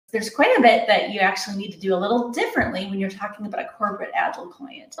There's quite a bit that you actually need to do a little differently when you're talking about a corporate agile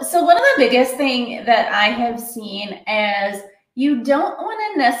client. So one of the biggest thing that I have seen is you don't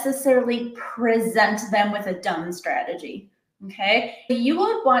want to necessarily present them with a done strategy. Okay, you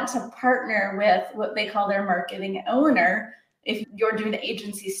would want to partner with what they call their marketing owner if you're doing the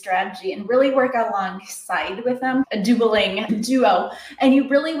agency strategy, and really work alongside with them, a duo, and you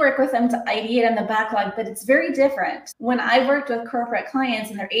really work with them to ideate on the backlog. But it's very different when I've worked with corporate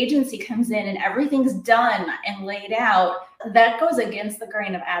clients and their agency comes in and everything's done and laid out. That goes against the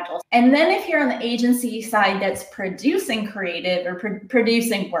grain of agile. And then if you're on the agency side that's producing creative or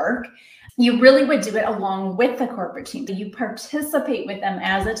producing work, you really would do it along with the corporate team. You participate with them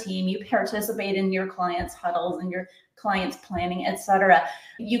as a team. You participate in your clients' huddles and your clients' planning, etc.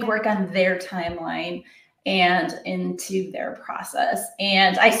 You work on their timeline and into their process.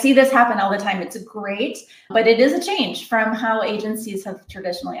 And I see this happen all the time. It's great, but it is a change from how agencies have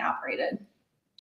traditionally operated.